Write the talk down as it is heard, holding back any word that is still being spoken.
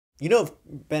You know, if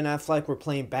Ben Affleck were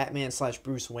playing Batman slash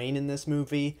Bruce Wayne in this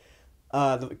movie,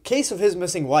 the case of his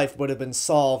missing wife would have been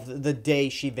solved the day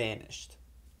she vanished.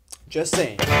 Just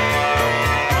saying.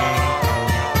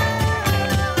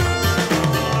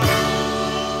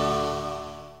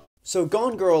 So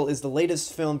Gone Girl is the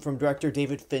latest film from director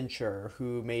David Fincher,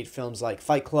 who made films like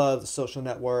Fight Club, The Social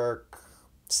Network,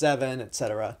 Seven,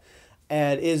 etc.,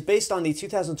 and is based on the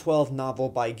 2012 novel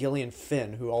by Gillian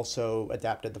Flynn, who also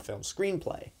adapted the film's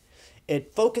screenplay.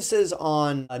 It focuses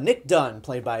on Nick Dunn,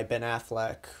 played by Ben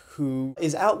Affleck, who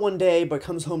is out one day but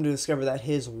comes home to discover that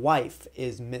his wife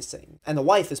is missing. And the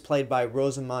wife is played by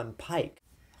Rosamund Pike.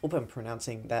 Hope I'm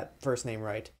pronouncing that first name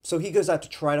right. So he goes out to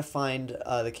try to find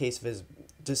the case of his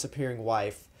disappearing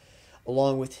wife,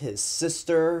 along with his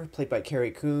sister, played by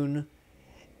Carrie Coon,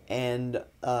 and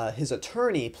his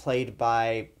attorney, played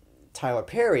by Tyler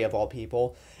Perry, of all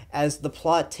people, as the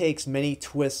plot takes many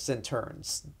twists and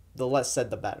turns. The less said,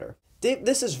 the better.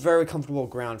 This is very comfortable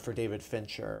ground for David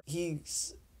Fincher.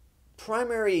 His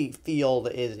primary field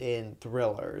is in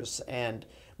thrillers and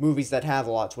movies that have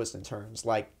a lot of twists and turns,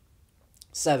 like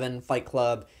Seven, Fight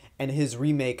Club, and his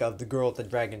remake of The Girl with the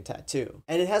Dragon Tattoo.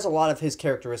 And it has a lot of his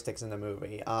characteristics in the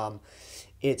movie.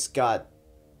 It's got,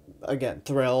 again,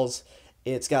 thrills.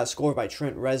 It's got a score by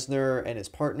Trent Reznor and his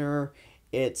partner.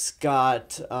 It's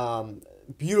got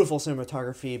beautiful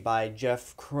cinematography by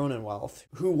Jeff Cronenweth,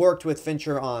 who worked with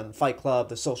Fincher on Fight Club,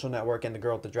 The Social Network, and The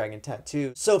Girl with the Dragon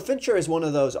Tattoo. So Fincher is one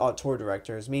of those auteur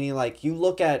directors, meaning like you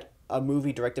look at a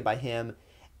movie directed by him,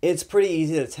 it's pretty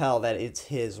easy to tell that it's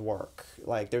his work.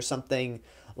 Like there's something,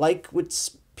 like with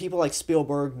people like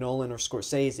Spielberg, Nolan, or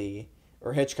Scorsese,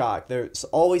 or Hitchcock, there's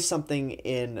always something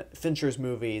in Fincher's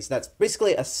movies that's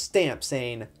basically a stamp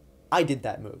saying, I did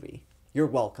that movie. You're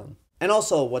welcome. And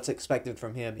also, what's expected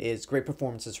from him is great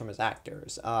performances from his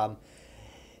actors.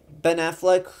 Ben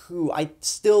Affleck, who I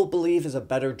still believe is a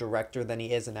better director than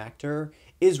he is an actor,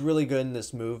 is really good in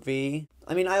this movie.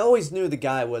 I mean, I always knew the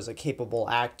guy was a capable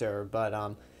actor,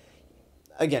 but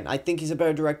again, I think he's a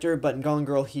better director, but in Gone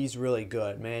Girl, he's really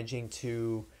good, managing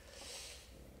to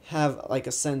have like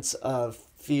a sense of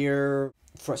fear,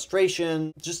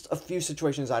 frustration, just a few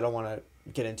situations I don't want to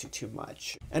get into too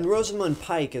much. And Rosamund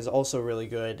Pike is also really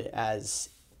good as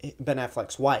Ben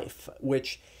Affleck's wife,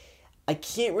 which I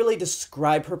can't really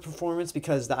describe her performance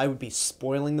because I would be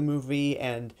spoiling the movie,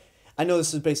 and I know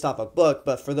this is based off a book,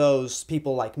 but for those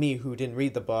people like me who didn't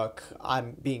read the book,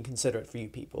 I'm being considerate for you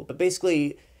people. But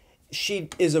basically,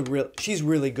 she's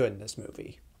really good in this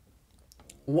movie.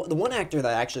 The one actor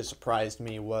that actually surprised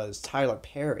me was Tyler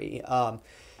Perry.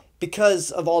 Because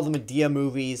of all the Medea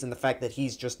movies and the fact that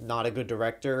he's just not a good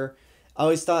director, I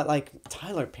always thought, like,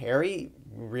 Tyler Perry?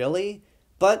 Really?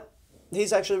 But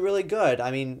he's actually really good.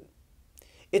 I mean,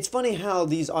 it's funny how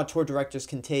these auteur directors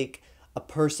can take a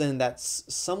person that's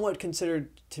somewhat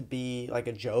considered to be like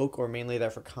a joke or mainly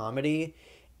there for comedy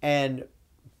and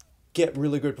get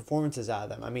really good performances out of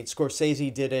them. I mean,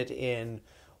 Scorsese did it in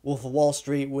Wolf of Wall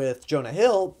Street with Jonah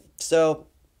Hill, so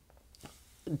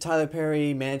Tyler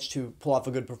Perry managed to pull off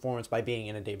a good performance by being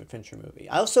in a David Fincher movie.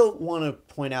 I also want to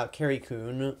point out Carrie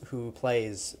Coon, who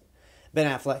plays Ben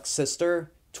Affleck's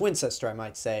sister, twin sister, I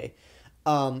might say.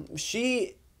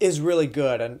 She is really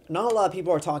good, and not a lot of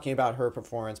people are talking about her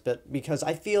performance, but because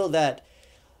I feel that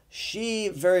she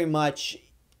very much,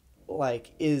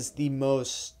 like, is the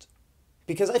most,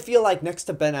 because I feel like next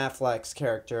to Ben Affleck's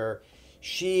character,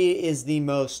 she is the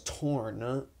most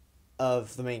torn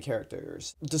of the main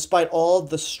characters. Despite all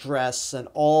the stress and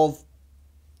all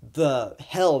the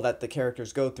hell that the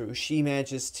characters go through, she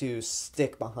manages to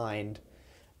stick behind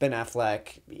Ben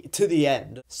Affleck to the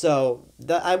end. So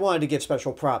I wanted to give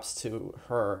special props to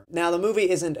her. Now, the movie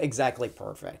isn't exactly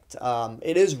perfect.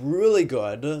 It is really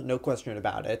good, no question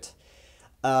about it.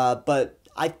 But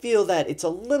I feel that it's a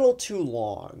little too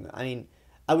long. I mean,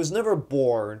 I was never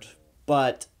bored,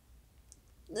 but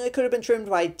it could have been trimmed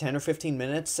by 10 or 15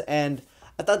 minutes, and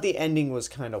I thought the ending was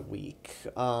kind of weak.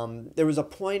 There was a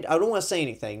point, I don't want to say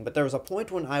anything, but there was a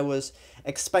point when I was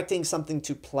expecting something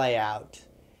to play out,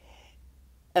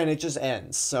 and it just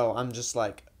ends. So I'm just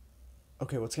like,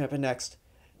 okay, what's going to happen next?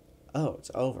 Oh,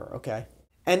 it's over, okay.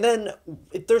 And then,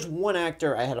 if there's one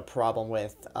actor I had a problem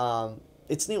with,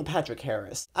 it's Neil Patrick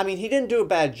Harris. I mean, he didn't do a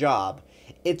bad job.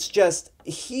 It's just,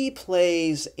 he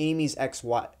plays Amy's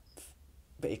ex-wife.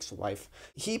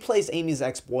 He plays Amy's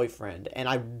ex-boyfriend, and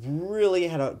I really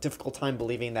had a difficult time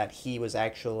believing that he was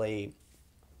actually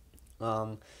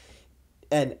an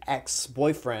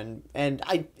ex-boyfriend. And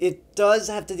it does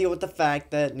have to deal with the fact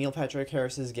that Neil Patrick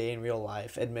Harris is gay in real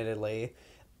life, admittedly.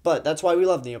 But that's why we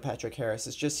love Neil Patrick Harris.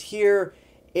 It's just here,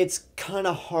 it's kind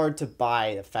of hard to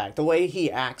buy the fact. The way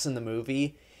he acts in the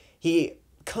movie, he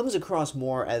comes across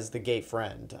more as the gay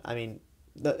friend. I mean,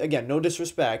 again, no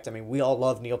disrespect. I mean, we all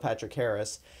love Neil Patrick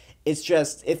Harris. It's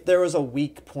just, if there was a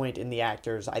weak point in the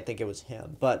actors, I think it was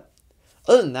him. But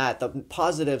other than that, the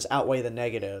positives outweigh the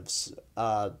negatives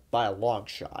by a long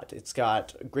shot. It's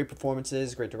got great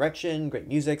performances, great direction, great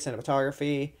music,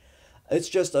 cinematography. It's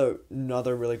just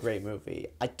another really great movie.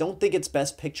 I don't think it's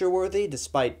Best Picture worthy,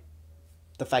 despite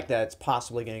the fact that it's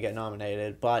possibly going to get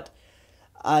nominated, but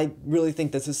I really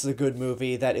think that this is a good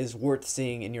movie that is worth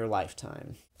seeing in your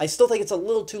lifetime. I still think it's a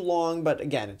little too long, but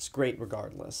again, it's great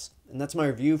regardless. And that's my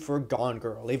review for Gone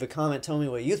Girl. Leave a comment, tell me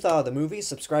what you thought of the movie,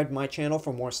 subscribe to my channel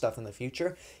for more stuff in the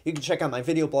future. You can check out my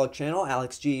video blog channel,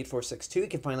 AlexG8462. You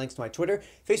can find links to my Twitter,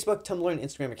 Facebook, Tumblr, and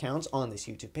Instagram accounts on this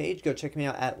YouTube page. Go check me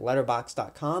out at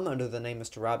letterboxd.com under the name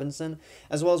Mr. Robinson,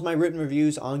 as well as my written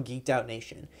reviews on Geeked Out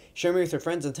Nation. Share me with your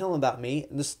friends and tell them about me.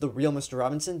 This is the real Mr.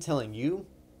 Robinson telling you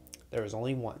there is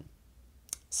only one.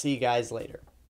 See you guys later.